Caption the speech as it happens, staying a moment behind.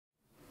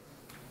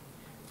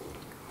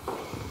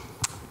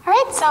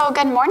So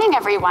good morning,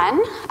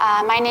 everyone.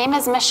 My name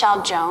is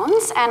Michelle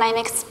Jones, and I'm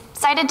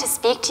excited to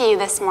speak to you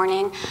this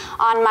morning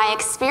on my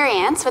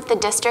experience with the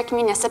District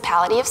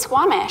Municipality of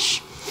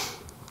Squamish.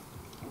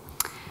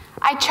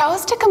 I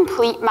chose to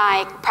complete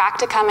my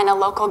practicum in a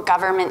local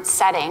government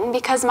setting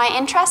because my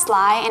interests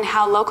lie in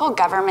how local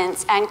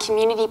governments and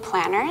community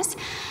planners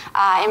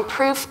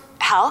improve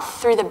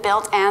health through the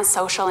built and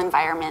social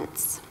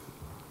environments.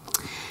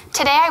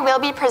 Today I will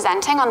be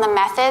presenting on the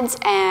methods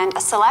and a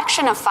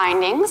selection of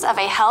findings of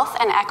a health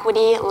and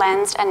equity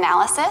lensed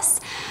analysis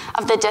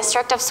of the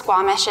District of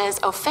Squamish's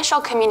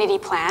official community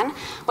plan,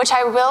 which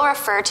I will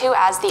refer to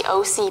as the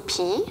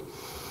OCP,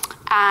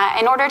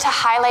 in order to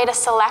highlight a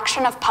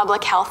selection of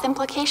public health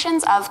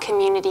implications of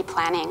community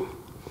planning.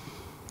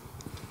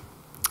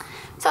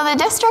 So the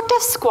District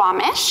of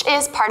Squamish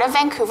is part of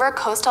Vancouver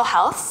Coastal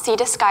Health's Sea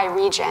to Sky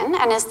region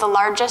and is the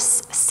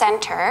largest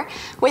center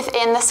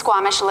within the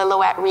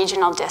Squamish-Lillooet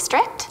Regional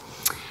District.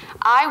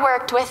 I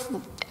worked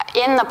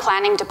in the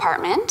planning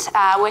department,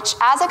 which,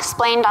 as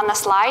explained on the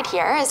slide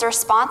here, is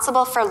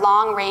responsible for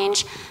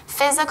long-range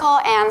physical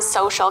and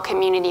social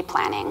community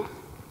planning.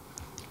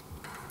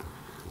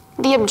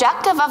 The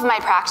objective of my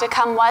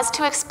practicum was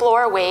to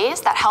explore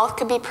ways that health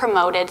could be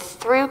promoted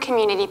through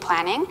community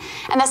planning,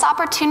 and this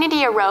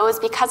opportunity arose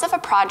because of a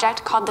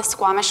project called the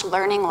Squamish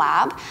Learning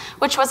Lab,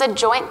 which was a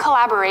joint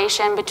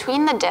collaboration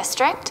between the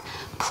district,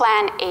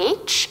 Plan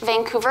H,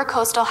 Vancouver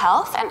Coastal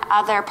Health, and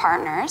other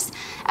partners,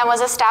 and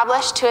was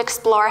established to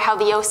explore how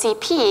the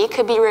OCP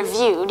could be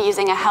reviewed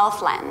using a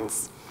health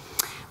lens.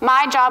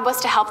 My job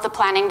was to help the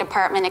planning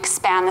department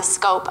expand the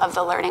scope of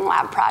the Learning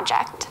Lab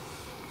project.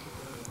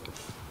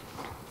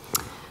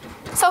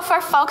 So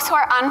for folks who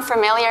are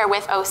unfamiliar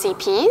with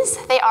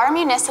OCPs, they are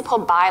municipal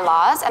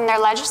bylaws and they're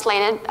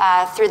legislated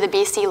through the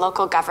BC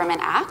Local Government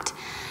Act.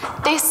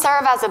 They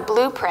serve as a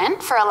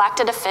blueprint for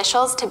elected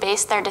officials to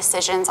base their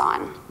decisions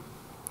on.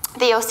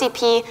 The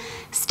OCP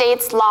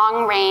states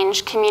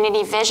long-range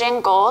community vision,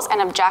 goals, and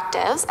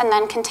objectives, and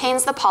then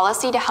contains the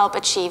policy to help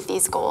achieve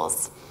these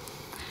goals.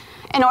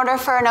 In order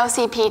for an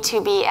OCP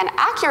to be an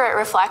accurate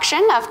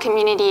reflection of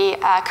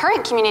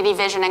current community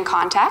vision and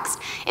context,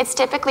 it's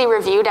typically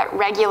reviewed at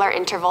regular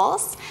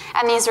intervals,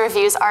 and these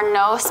reviews are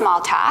no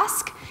small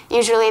task.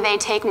 Usually they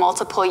take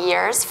multiple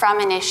years from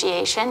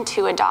initiation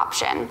to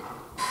adoption.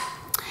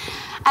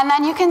 And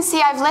then you can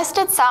see I've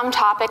listed some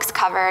topics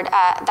covered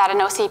that an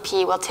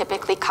OCP will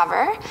typically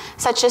cover,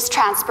 such as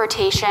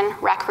transportation,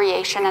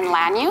 recreation, and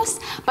land use,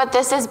 but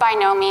this is by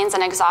no means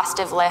an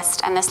exhaustive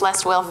list, and this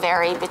list will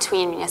vary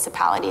between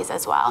municipalities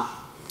as well.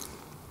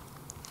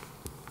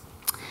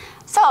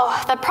 So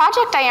the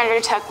project I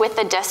undertook with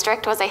the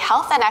district was a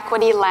health and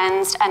equity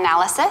lensed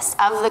analysis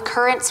of the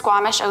current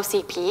Squamish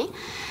OCP,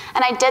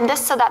 and I did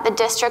this so that the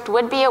district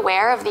would be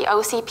aware of the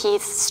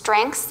OCP's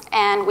strengths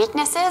and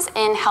weaknesses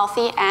in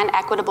healthy and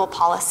equitable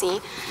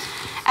policy,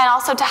 and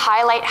also to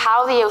highlight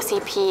how the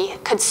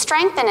OCP could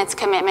strengthen its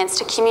commitments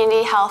to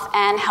community health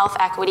and health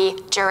equity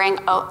during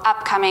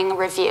upcoming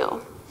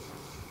review.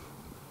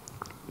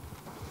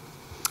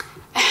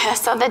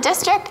 So the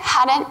district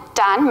hadn't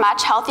done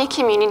much healthy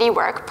community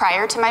work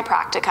prior to my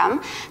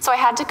practicum, so I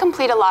had to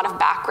complete a lot of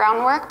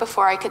background work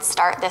before I could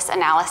start this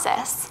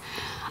analysis.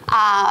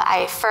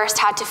 I first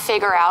had to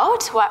figure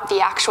out what the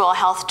actual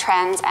health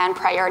trends and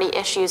priority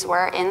issues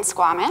were in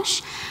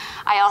Squamish.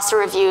 I also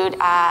reviewed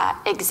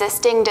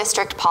existing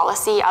district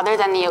policy other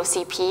than the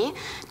OCP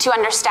to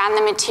understand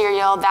the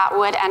material that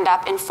would end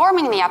up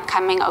informing the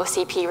upcoming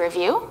OCP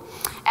review.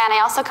 And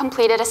I also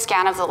completed a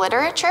scan of the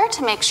literature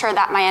to make sure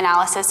that my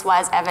analysis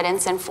was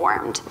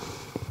evidence-informed.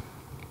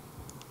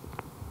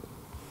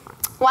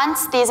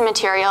 Once these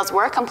materials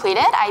were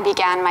completed, I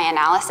began my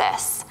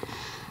analysis.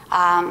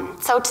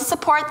 So to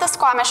support the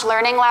Squamish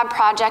Learning Lab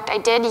project, I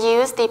did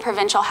use the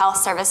Provincial Health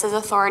Services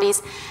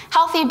Authority's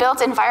Healthy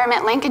Built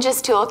Environment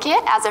Linkages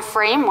Toolkit as a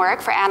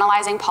framework for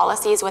analyzing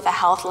policies with a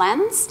health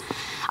lens.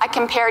 I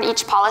compared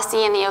each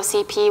policy in the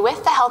OCP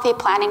with the healthy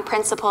planning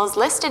principles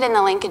listed in the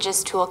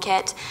Linkages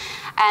Toolkit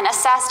and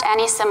assessed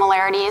any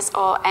similarities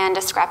and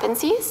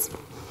discrepancies.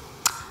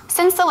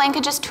 Since the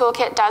Linkages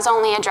Toolkit does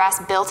only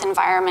address built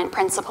environment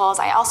principles,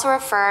 I also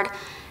referred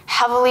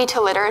heavily to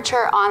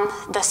literature on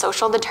the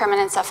social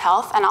determinants of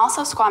health and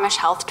also Squamish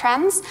health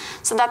trends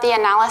so that the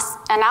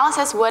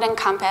analysis would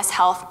encompass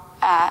health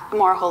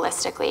more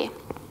holistically.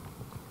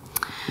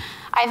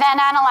 I then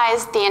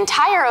analyzed the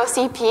entire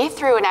OCP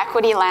through an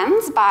equity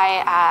lens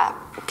by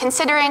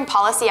considering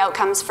policy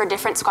outcomes for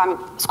different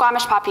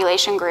Squamish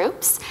population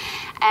groups.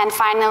 And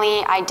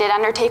finally, I did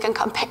undertake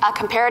a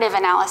comparative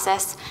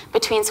analysis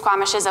between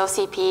Squamish's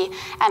OCP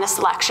and a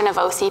selection of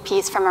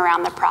OCPs from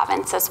around the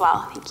province as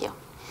well. Thank you.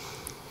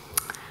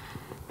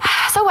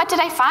 So what did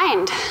I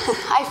find?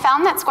 I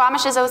found that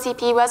Squamish's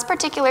OCP was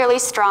particularly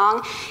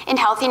strong in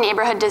healthy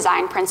neighborhood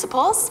design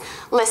principles,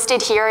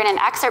 listed here in an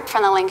excerpt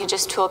from the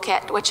Linkages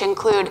Toolkit, which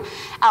include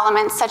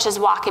elements such as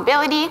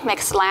walkability,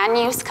 mixed land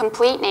use,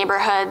 complete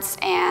neighborhoods,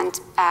 and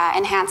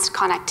enhanced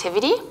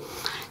connectivity.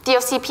 The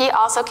OCP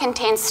also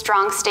contains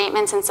strong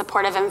statements in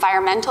support of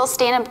environmental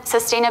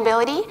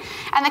sustainability,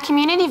 and the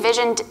community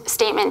vision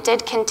statement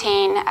did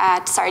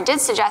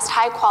suggest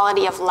high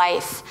quality of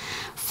life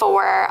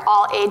for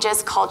all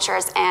ages,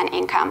 cultures, and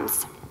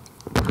incomes.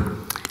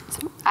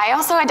 I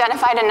also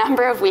identified a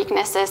number of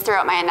weaknesses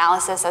throughout my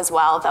analysis as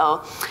well,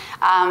 though.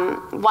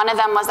 One of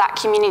them was that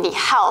community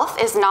health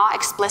is not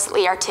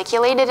explicitly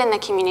articulated in the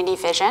community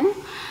vision.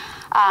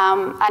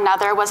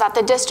 Another was that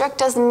the district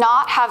does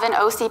not have an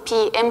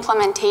OCP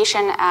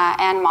implementation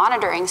and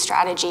monitoring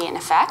strategy in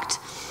effect.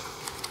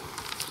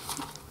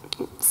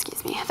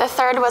 Excuse me. The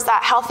third was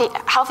that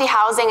healthy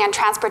housing and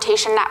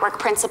transportation network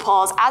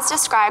principles, as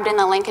described in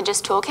the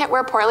linkages toolkit,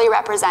 were poorly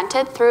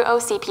represented through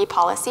OCP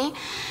policy.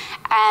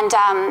 And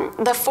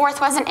the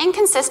fourth was an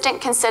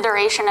inconsistent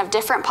consideration of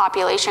different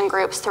population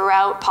groups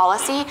throughout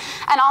policy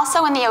and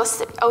also in the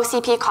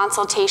OCP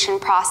consultation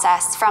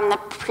process from the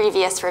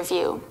previous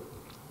review.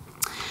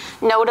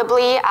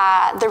 Notably,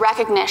 the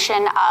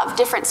recognition of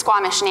different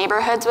Squamish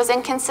neighborhoods was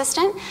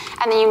inconsistent,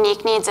 and the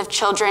unique needs of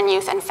children,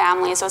 youth, and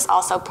families was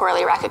also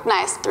poorly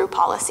recognized through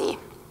policy.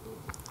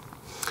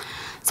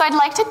 So I'd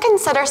like to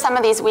consider some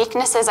of these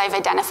weaknesses I've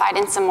identified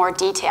in some more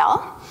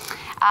detail.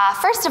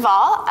 First of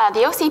all,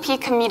 the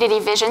OCP Community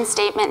Vision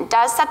Statement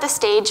does set the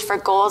stage for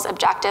goals,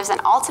 objectives, and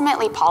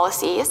ultimately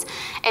policies.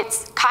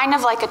 It's kind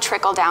of like a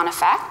trickle-down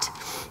effect.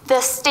 The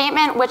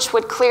statement, which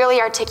would clearly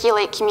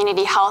articulate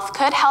community health,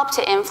 could help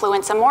to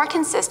influence a more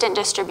consistent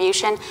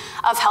distribution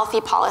of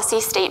healthy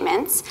policy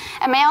statements,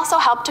 and may also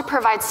help to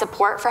provide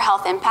support for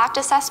health impact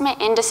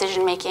assessment in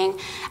decision-making,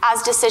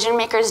 as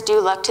decision-makers do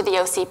look to the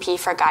OCP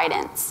for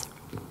guidance.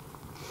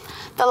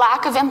 The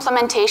lack of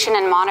implementation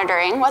and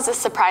monitoring was a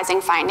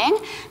surprising finding,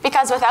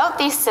 because without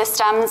these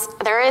systems,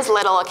 there is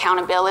little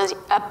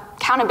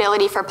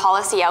accountability for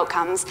policy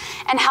outcomes,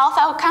 and health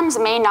outcomes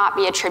may not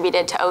be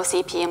attributed to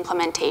OCP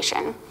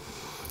implementation.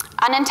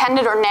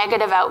 Unintended or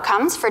negative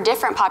outcomes for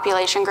different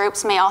population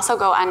groups may also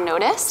go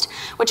unnoticed,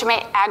 which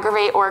may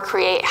aggravate or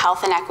create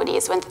health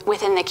inequities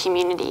within the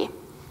community.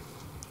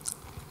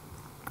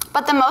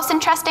 But the most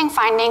interesting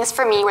findings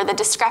for me were the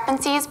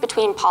discrepancies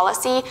between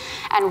policy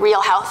and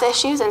real health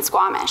issues in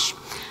Squamish.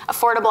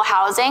 Affordable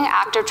housing,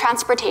 active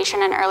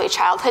transportation, and early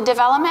childhood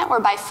development were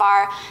by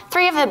far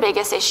three of the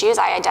biggest issues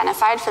I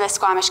identified for the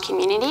Squamish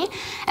community.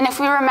 And if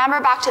we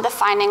remember back to the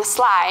findings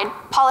slide,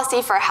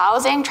 policy for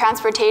housing,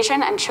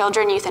 transportation, and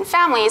children, youth, and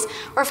families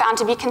were found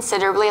to be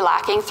considerably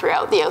lacking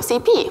throughout the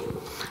OCP.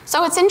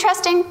 So it's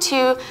interesting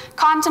to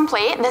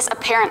contemplate this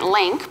apparent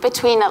link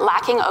between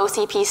lacking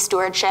OCP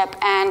stewardship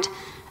and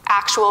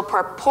actual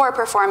poor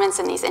performance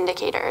in these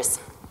indicators.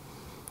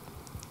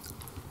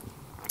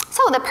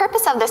 So the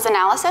purpose of this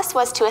analysis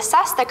was to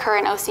assess the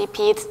current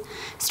OCP's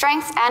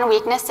strengths and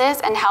weaknesses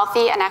in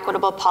healthy and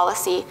equitable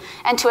policy,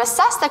 and to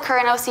assess the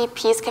current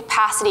OCP's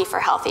capacity for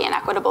healthy and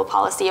equitable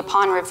policy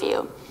upon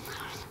review.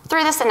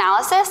 Through this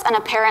analysis, an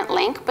apparent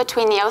link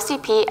between the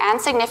OCP and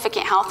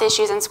significant health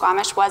issues in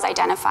Squamish was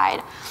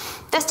identified.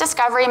 This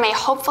discovery may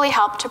hopefully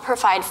help to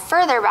provide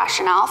further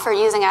rationale for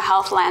using a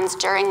health lens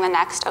during the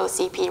next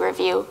OCP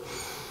review.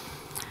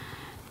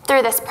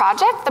 Through this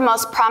project, the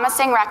most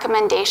promising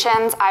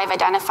recommendations I've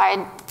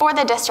identified for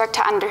the district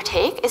to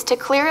undertake is to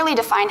clearly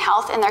define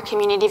health in their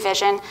community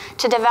vision,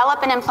 to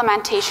develop an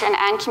implementation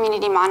and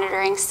community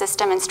monitoring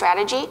system and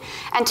strategy,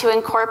 and to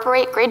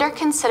incorporate greater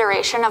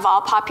consideration of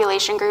all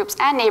population groups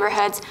and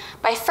neighborhoods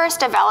by first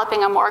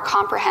developing a more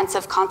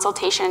comprehensive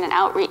consultation and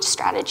outreach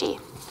strategy.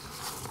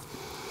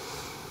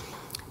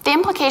 The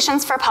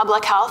implications for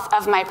public health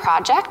of my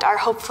project are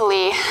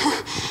hopefully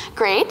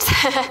great.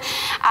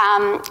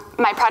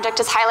 My project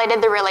has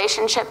highlighted the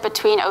relationship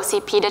between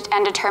OCP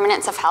and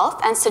determinants of health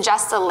and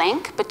suggests a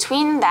link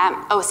between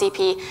them,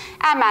 OCP,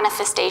 and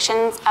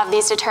manifestations of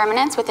these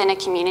determinants within a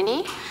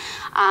community.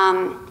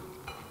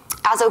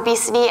 As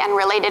obesity and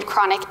related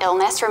chronic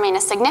illness remain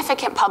a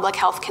significant public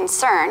health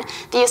concern,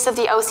 the use of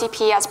the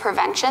OCP as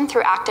prevention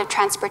through active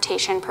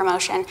transportation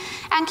promotion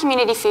and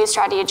community food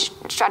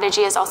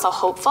strategy is also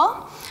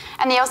hopeful.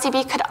 And the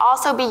OCP could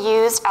also be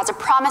used as a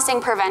promising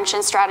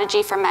prevention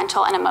strategy for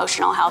mental and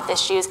emotional health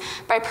issues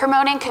by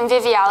promoting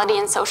conviviality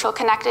and social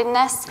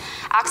connectedness,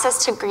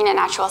 access to green and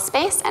natural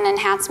space, and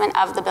enhancement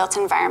of the built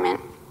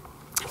environment.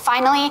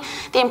 Finally,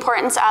 the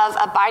importance of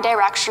a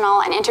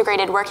bidirectional and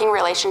integrated working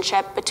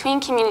relationship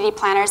between community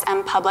planners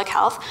and public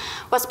health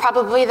was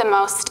probably the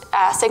most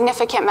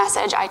significant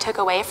message I took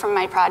away from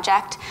my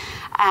project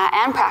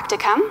and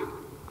practicum.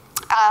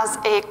 As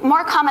a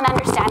more common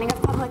understanding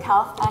of public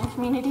health and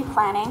community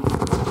planning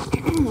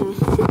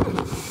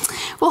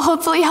will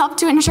hopefully help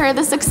to ensure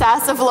the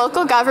success of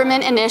local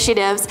government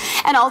initiatives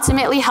and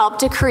ultimately help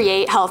to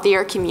create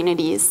healthier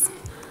communities.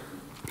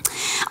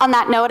 On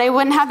that note, I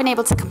wouldn't have been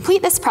able to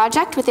complete this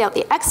project without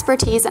the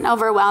expertise and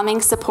overwhelming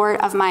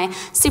support of my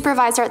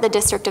supervisor at the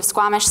District of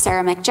Squamish,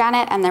 Sarah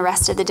McJanet, and the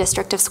rest of the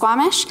District of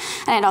Squamish.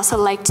 And I'd also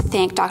like to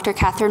thank Dr.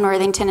 Catherine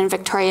Worthington and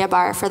Victoria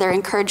Barr for their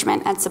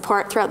encouragement and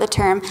support throughout the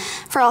term,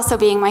 for also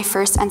being my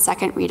first and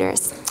second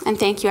readers. And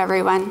thank you,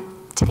 everyone,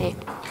 today.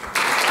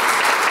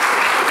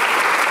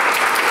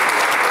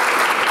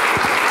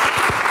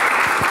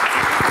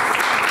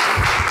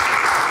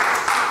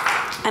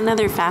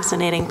 Another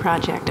fascinating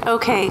project.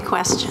 Okay,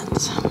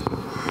 questions?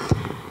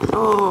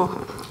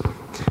 Oh,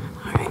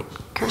 all right.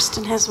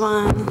 Kirsten has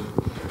one.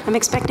 I'm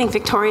expecting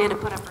Victoria to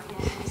put up her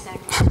hand in a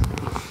second.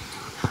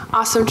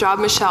 Awesome job,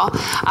 Michelle.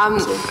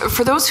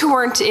 For those who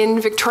weren't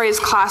in Victoria's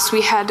class,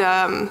 we had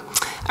a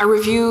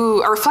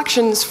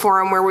reflections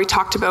forum where we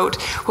talked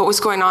about what was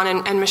going on,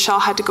 and Michelle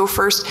had to go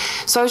first.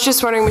 So I was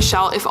just wondering,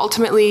 Michelle, if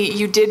ultimately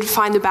you did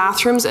find the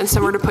bathrooms and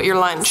somewhere to put your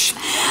lunch.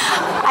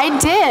 I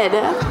did.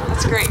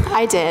 That's great.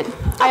 I did.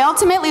 I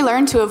ultimately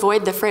learned to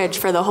avoid the fridge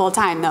for the whole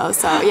time, though,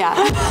 so yeah.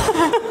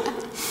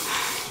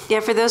 Yeah,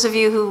 for those of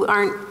you who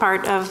aren't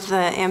part of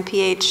the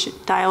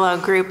MPH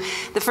dialogue group,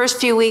 the first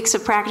few weeks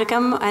of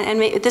practicum,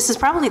 and this is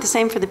probably the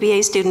same for the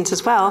BA students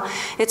as well,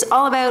 it's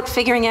all about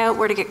figuring out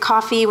where to get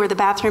coffee, where the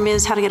bathroom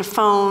is, how to get a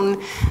phone,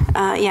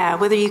 yeah,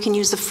 whether you can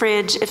use the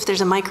fridge, if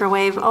there's a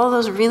microwave, all of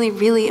those really,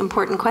 really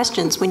important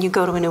questions when you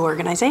go to a new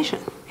organization.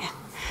 Yeah.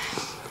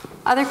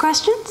 Other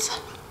questions?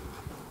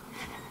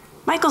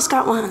 Michael's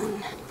got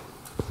one.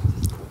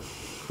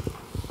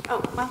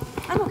 Oh, well,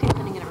 I'm okay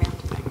turning it around.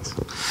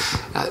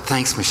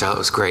 Thanks, Michelle. It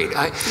was great.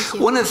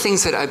 One of the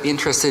things that I'd be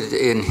interested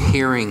in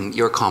hearing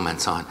your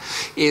comments on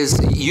is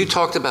you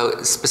talked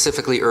about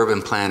specifically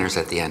urban planners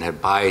at the end, a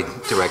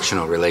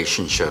bi-directional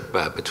relationship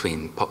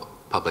between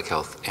public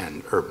health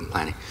and urban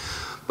planning.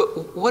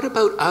 But what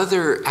about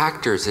other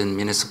actors in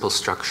municipal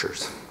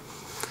structures?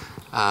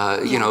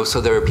 You know, so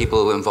there are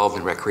people involved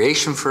in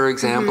recreation, for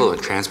example, or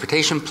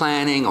transportation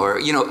planning, or,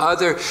 you know,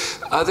 other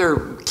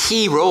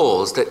key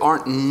roles that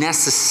aren't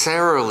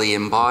necessarily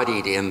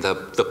embodied in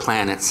the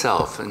plan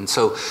itself. And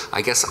so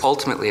I guess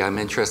ultimately I'm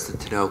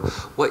interested to know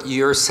what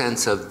your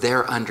sense of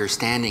their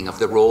understanding of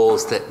the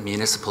roles that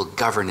municipal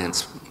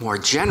governance more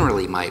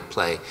generally might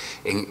play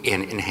in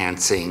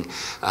enhancing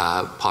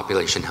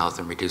population health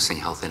and reducing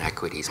health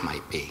inequities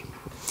might be.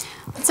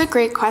 That's a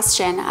great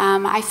question.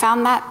 I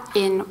found that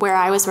in where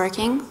I was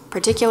working,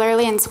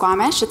 particularly in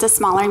Squamish, it's a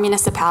smaller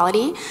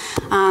municipality,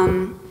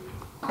 and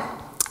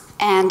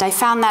I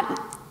found that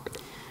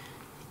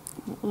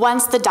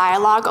once the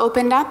dialogue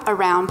opened up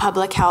around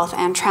public health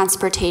and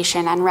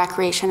transportation and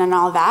recreation and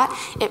all that,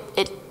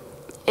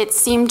 it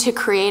seemed to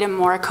create a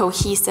more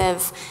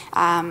cohesive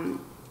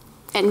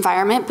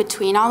environment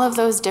between all of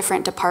those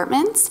different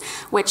departments,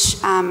 which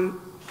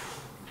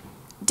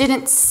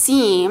didn't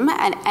seem,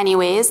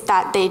 anyways,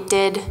 that they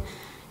did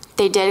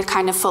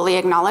kind of fully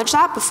acknowledge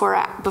that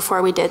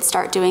before we did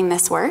start doing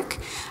this work.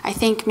 I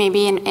think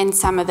maybe in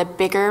some of the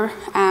bigger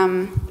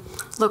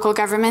local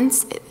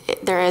governments,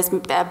 there is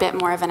a bit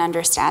more of an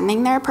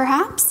understanding there,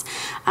 perhaps,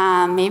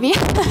 maybe.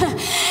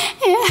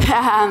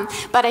 Yeah.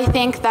 But I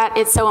think that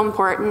it's so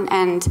important,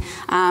 and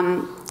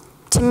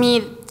to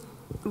me,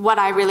 what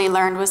I really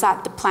learned was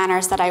that the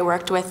planners that I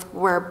worked with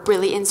were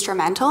really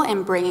instrumental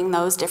in bringing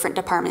those different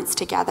departments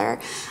together.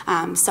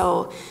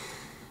 So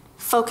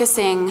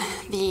focusing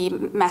the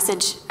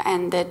message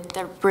and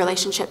the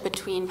relationship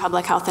between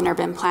public health and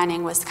urban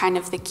planning was kind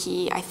of the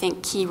key, I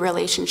think, key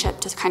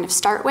relationship to kind of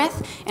start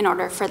with in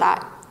order for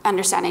that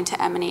understanding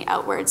to emanate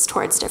outwards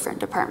towards different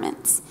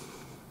departments.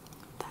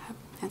 That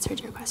answered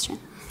your question.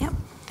 Yep.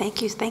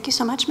 Thank you. Thank you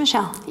so much,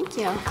 Michelle. Thank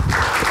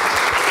you.